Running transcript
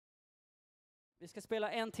Vi ska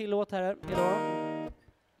spela en till låt här idag.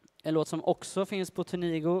 En låt som också finns på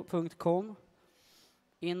turnigo.com.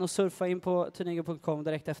 In och surfa in på turnigo.com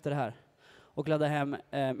direkt efter det här. Och ladda hem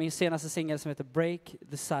min senaste singel som heter Break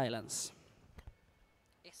the Silence.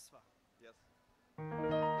 Yes, va? Yes.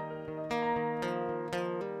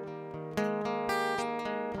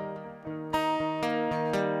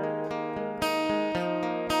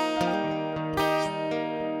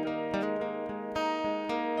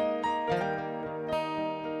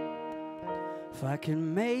 If I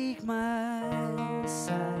can make my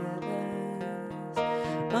silence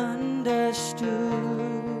understood,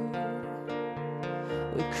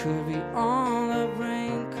 we could be on the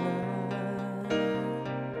brink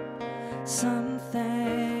of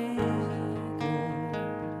something good,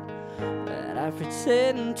 but I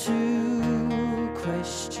pretend to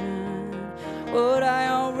question what I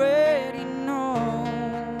already know.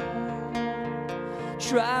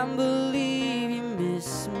 Try and believe you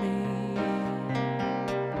miss me.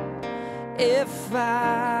 If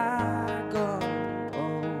I go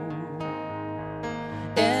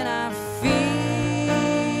and I feel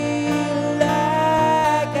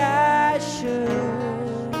like I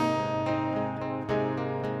should,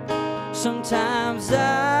 sometimes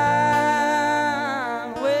I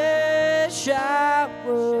wish I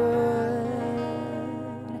would.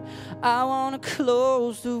 I wanna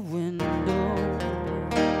close the window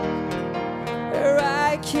where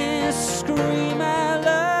I can scream out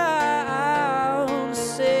loud.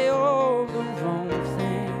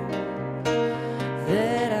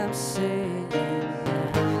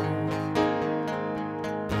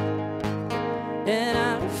 And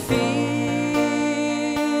I feel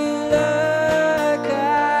like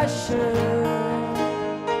I should.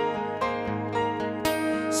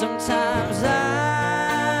 Sometimes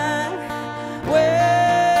I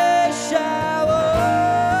wish I would.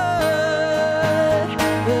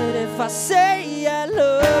 But if I say I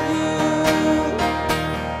love you,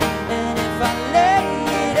 and if I lay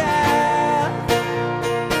it out,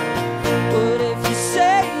 what if you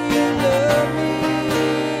say you love me?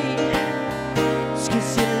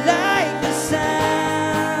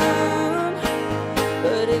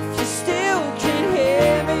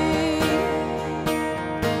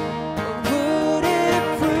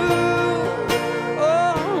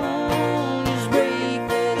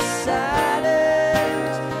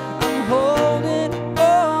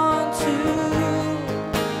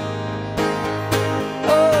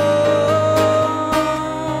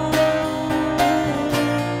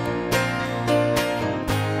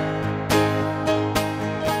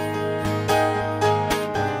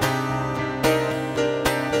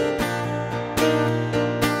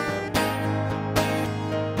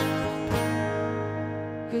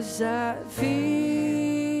 Cause I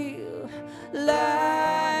feel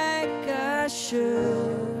like I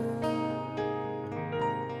should,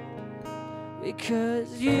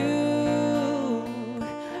 because you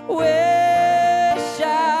wish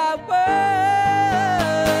I would.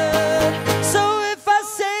 So if I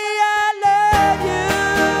say I love you,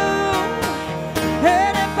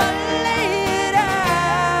 and if I lay it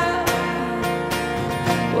out,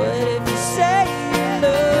 what if you say you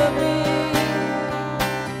love me?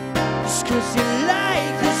 Cause you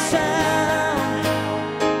like the sound,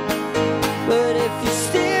 but if you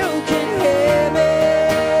still can hear me,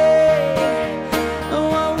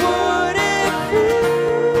 what would it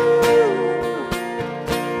feel?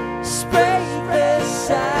 Break the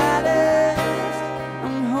silence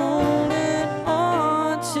I'm holding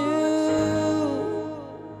on to.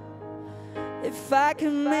 If I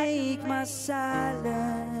can make my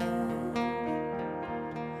silence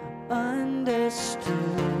understood,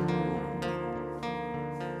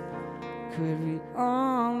 could be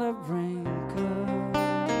on the brink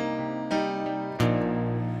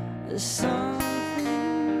of something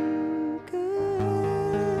good.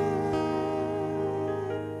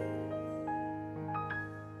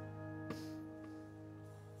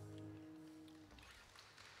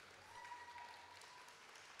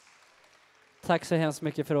 Tack så hemskt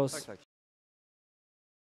mycket för oss. Tack.